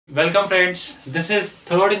Welcome friends, this is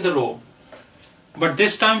third in the row, but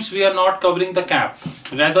this times we are not covering the cap,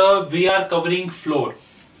 rather we are covering floor.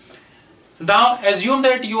 Now assume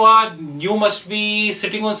that you must be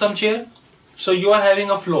sitting on some chair, so you are having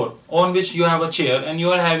a floor on which you have a chair and you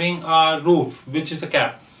are having a roof which is a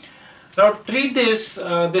cap. Now treat this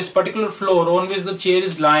particular floor on which the chair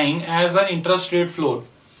is lying as an interest rate floor.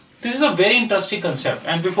 This is a very interesting concept,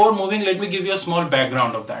 and before moving let me give you a small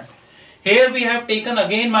background of that. Here we have taken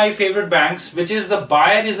again my favorite banks, which is the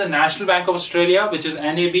buyer is the National Bank of Australia, which is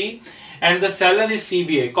NAB, and the seller is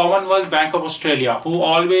CBA, Commonwealth Bank of Australia, who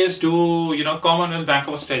always do, Commonwealth Bank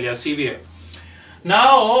of Australia, CBA.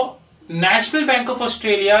 Now, National Bank of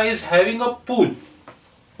Australia is having a pool.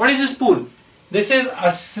 What is this pool? This is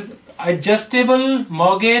adjustable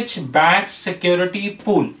mortgage backed security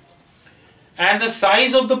pool. And the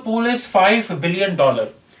size of the pool is $5 billion.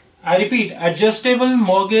 I repeat, adjustable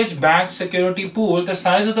mortgage backed security pool, the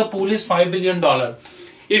size of the pool is $5 billion.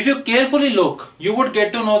 If you carefully look, you would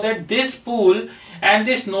get to know that this pool and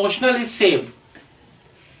this notional is same.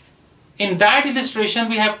 In that illustration,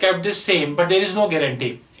 we have kept this same, but there is no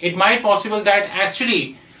guarantee. It might possible that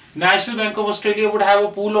actually National Bank of Australia would have a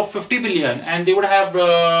pool of 50 billion and they would have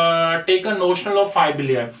taken notional of 5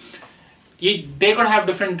 billion. They could have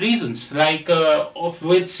different reasons, like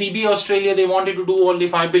with CB Australia they wanted to do only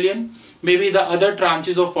 5 billion, maybe the other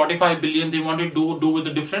tranches of 45 billion they wanted to do with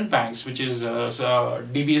the different banks, which is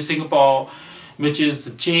DBS Singapore, which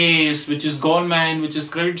is Chase, which is Goldman, which is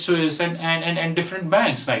Credit Suisse, and different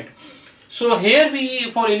banks, right? So here we,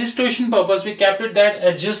 for illustration purpose, we kept it that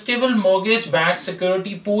adjustable mortgage backed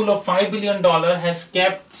security pool of $5 billion has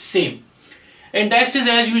kept same. Index is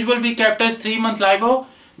as usual, we kept as 3-month LIBOR.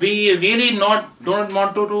 We really don't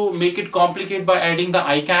want to make it complicated by adding the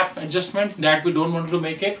ICAP adjustment, that we don't want to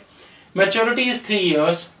make it. Maturity is 3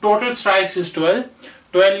 years. Total strikes is 12.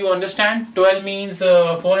 12 you understand. 12 means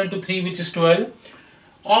 4 into 3, which is 12.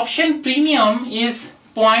 Option premium is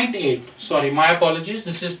 0.8. Sorry, my apologies.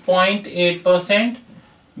 This is 0.8%,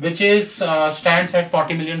 which is stands at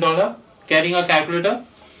 $40 million. Carrying a calculator,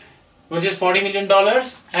 which is $40 million,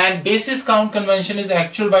 and basis count convention is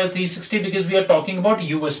actual by 360 because we are talking about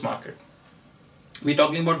US market. We're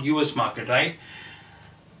talking about US market, right?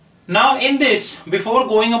 Now in this, before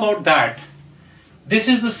going about that, this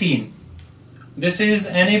is the scene. This is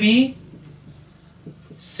NAB,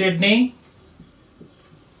 Sydney,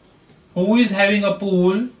 who is having a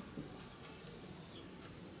pool,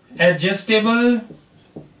 adjustable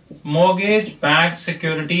mortgage backed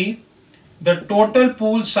security. The total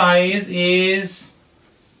pool size is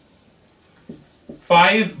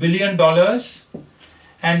 $5 billion,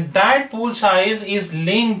 and that pool size is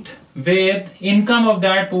linked with, income of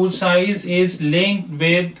that pool size is linked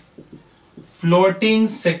with floating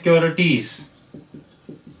securities.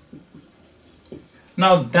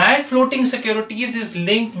 Now that floating securities is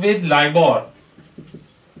linked with LIBOR.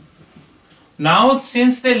 Now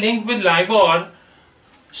since they linked with LIBOR,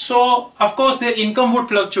 so of course their income would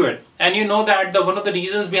fluctuate, and you know that one of the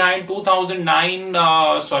reasons behind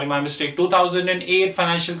 2008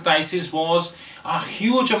 financial crisis was a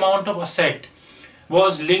huge amount of asset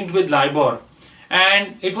was linked with LIBOR,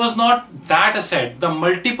 and it was not that asset, the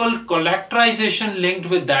multiple collateralization linked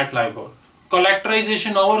with that LIBOR,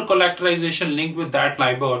 collateralization over collateralization linked with that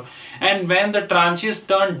LIBOR, and when the tranches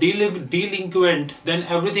turned delinquent, then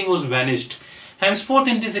everything was vanished. Henceforth,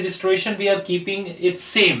 in this illustration, we are keeping it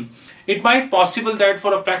same. It might possible that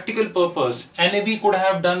for a practical purpose, NAB could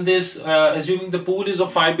have done this, assuming the pool is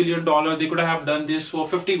of $5 billion, they could have done this for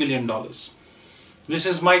 $50 billion. This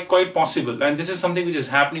is quite possible, and this is something which is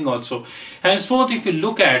happening also. Henceforth, if you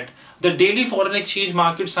look at the daily foreign exchange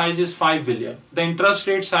market size is 5 billion. The interest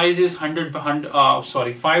rate size is 5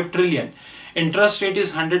 trillion. Interest rate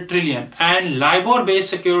is 100 trillion, and LIBOR based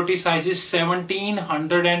security size is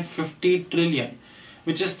 1750 trillion,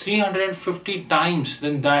 which is 350 times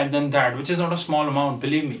than that, which is not a small amount,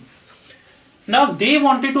 believe me. Now they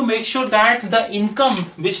wanted to make sure that the income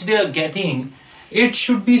which they are getting, it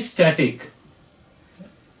should be static.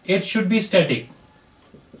 It should be static.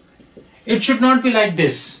 It should not be like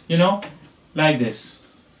this, like this,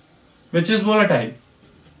 which is volatile.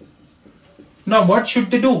 Now what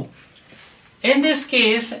should they do? In this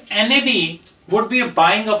case, NAB would be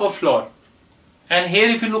buying up a floor. And here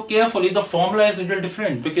if you look carefully, the formula is a little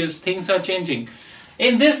different because things are changing.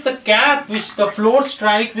 In this, the cap, which the floor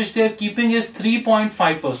strike which they are keeping is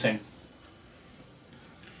 3.5%.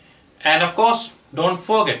 And of course, don't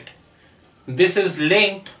forget, this is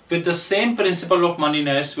linked with the same principle of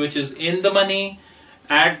moneyness, which is in the money,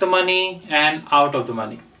 at the money, and out of the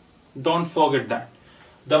money. Don't forget that.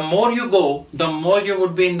 The more you go, the more you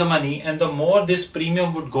would be in the money, and the more this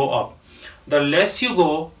premium would go up. The less you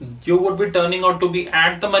go, you would be turning out to be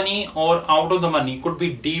at the money or out of the money, could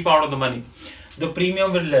be deep out of the money. The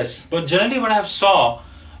premium will less. But generally what I have saw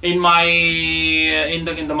in my in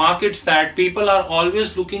the markets, that people are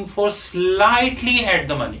always looking for slightly at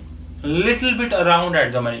the money, little bit around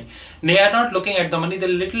at the money. They are not looking at the money, they're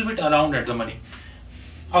little bit around at the money.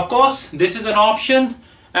 Of course, this is an option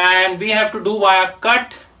and we have to do via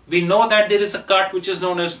cut. We know that there is a cut which is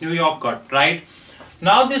known as New York cut, right?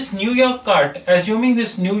 Now this New York cut, assuming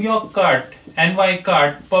this New York cut, NY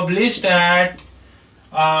cut, published at,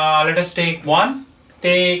 let us take one,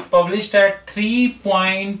 published at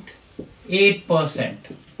 3.8%.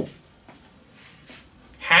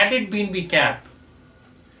 Had it been B cap,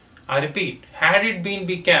 I repeat, had it been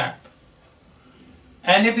B cap,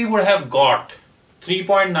 NAB would have got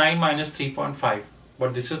 3.9 minus 3.5,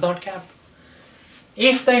 but this is not cap.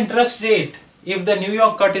 If the interest rate, if the New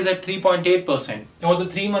York cut is at 3.8% or the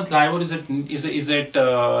 3-month LIBOR is at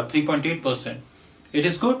 3.8%, it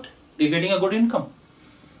is good. They're getting a good income.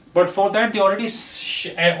 But for that they already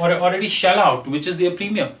shell out, which is their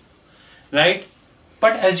premium, right?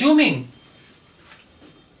 But assuming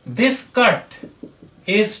this cut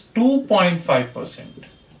is 2.5%.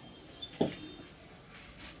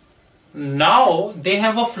 Now they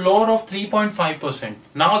have a floor of 3.5%.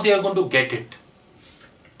 Now they are going to get it.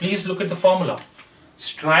 Please look at the formula.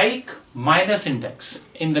 Strike minus index.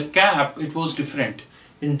 In the cap, it was different.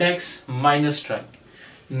 Index minus strike.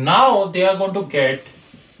 Now they are going to get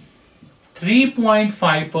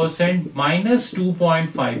 3.5% minus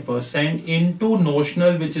 2.5% into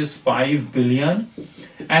notional, which is 5 billion.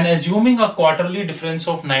 And assuming a quarterly difference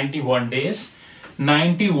of 91 days,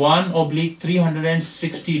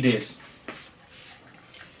 91/360 days,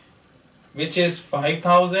 which is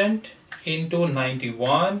 5,000 into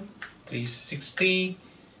 91, 360,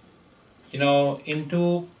 into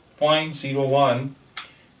 0.01,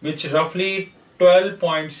 which roughly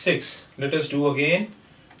 12.6. Let us do again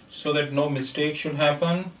so that no mistake should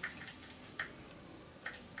happen.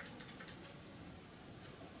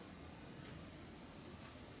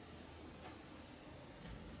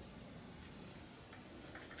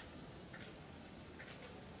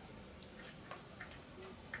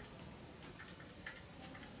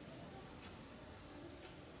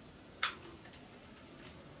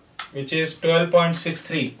 Which is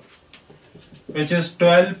 12.63, which is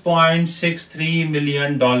 $12.63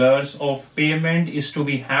 million of payment is to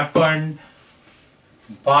be happened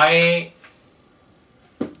by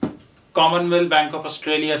Commonwealth Bank of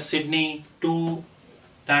Australia, Sydney to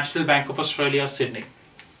National Bank of Australia, Sydney.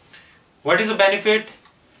 What is the benefit?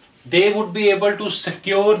 They would be able to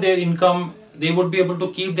secure their income, they would be able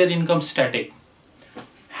to keep their income static.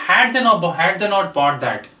 Had they not bought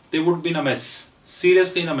that, they would be in a mess.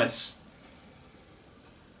 Seriously in a mess.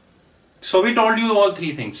 So we told you all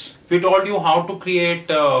three things. We told you how to create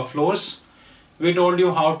floors. We told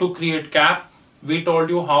you how to create cap. We told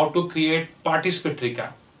you how to create participatory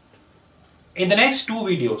cap. In the next two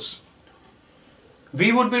videos,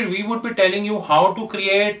 we would be telling you how to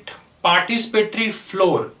create participatory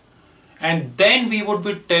floor, and then we would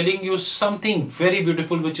be telling you something very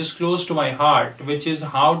beautiful which is close to my heart, which is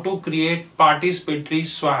how to create participatory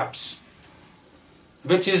swaps,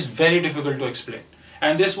 which is very difficult to explain,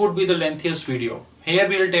 and this would be the lengthiest video. Here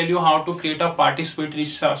we will tell you how to create a participatory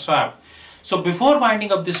swap. So before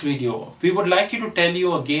winding up this video, we would like to tell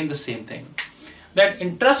you again the same thing, that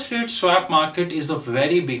interest rate swap market is a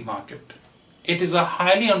very big market. It is a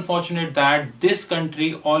highly unfortunate that this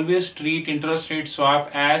country always treat interest rate swap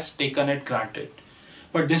as taken it granted,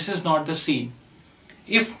 but this is not the scene.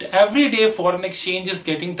 If every day foreign exchange is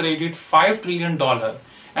getting traded $5 trillion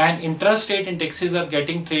and interest rate indexes are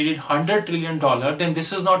getting traded $100 trillion, then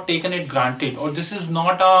this is not taken it granted, or this is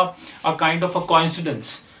not a kind of a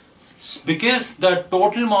coincidence, because the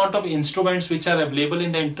total amount of instruments which are available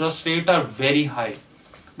in the interest rate are very high.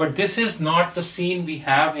 But this is not the scene we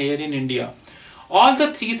have here in India. All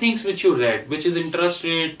the three things which you read, which is interest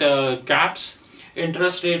rate caps,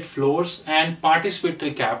 interest rate floors and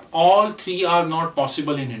participatory cap, all three are not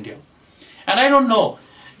possible in India. And I don't know,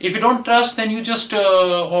 if you don't trust, then you just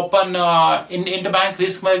open interbank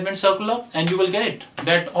risk management circular and you will get it,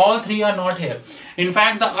 that all three are not here. In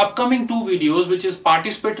fact, the upcoming two videos, which is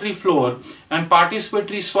participatory floor and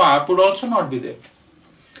participatory swap, would also not be there.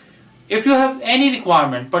 If you have any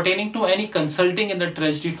requirement pertaining to any consulting in the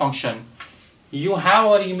treasury function, you have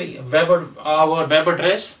our web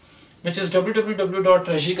address, which is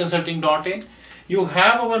www.treasuryconsulting.in. You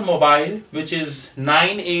have our mobile, which is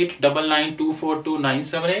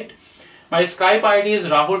 9899242978. My Skype ID is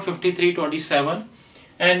Rahul5327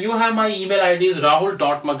 and you have my email ID is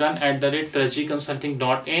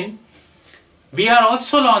rahul.magan@treasuryconsulting.in. We are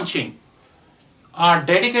also launching our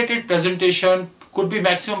dedicated presentation, could be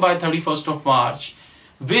maximum by 31st of March,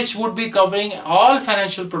 which would be covering all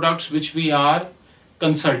financial products which we are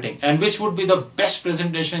consulting and which would be the best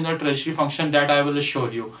presentation in the treasury function that I will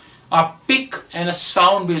assure you. A pick and a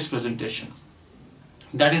sound based presentation.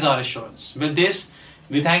 That is our assurance. With this,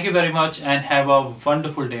 we thank you very much and have a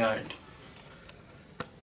wonderful day ahead.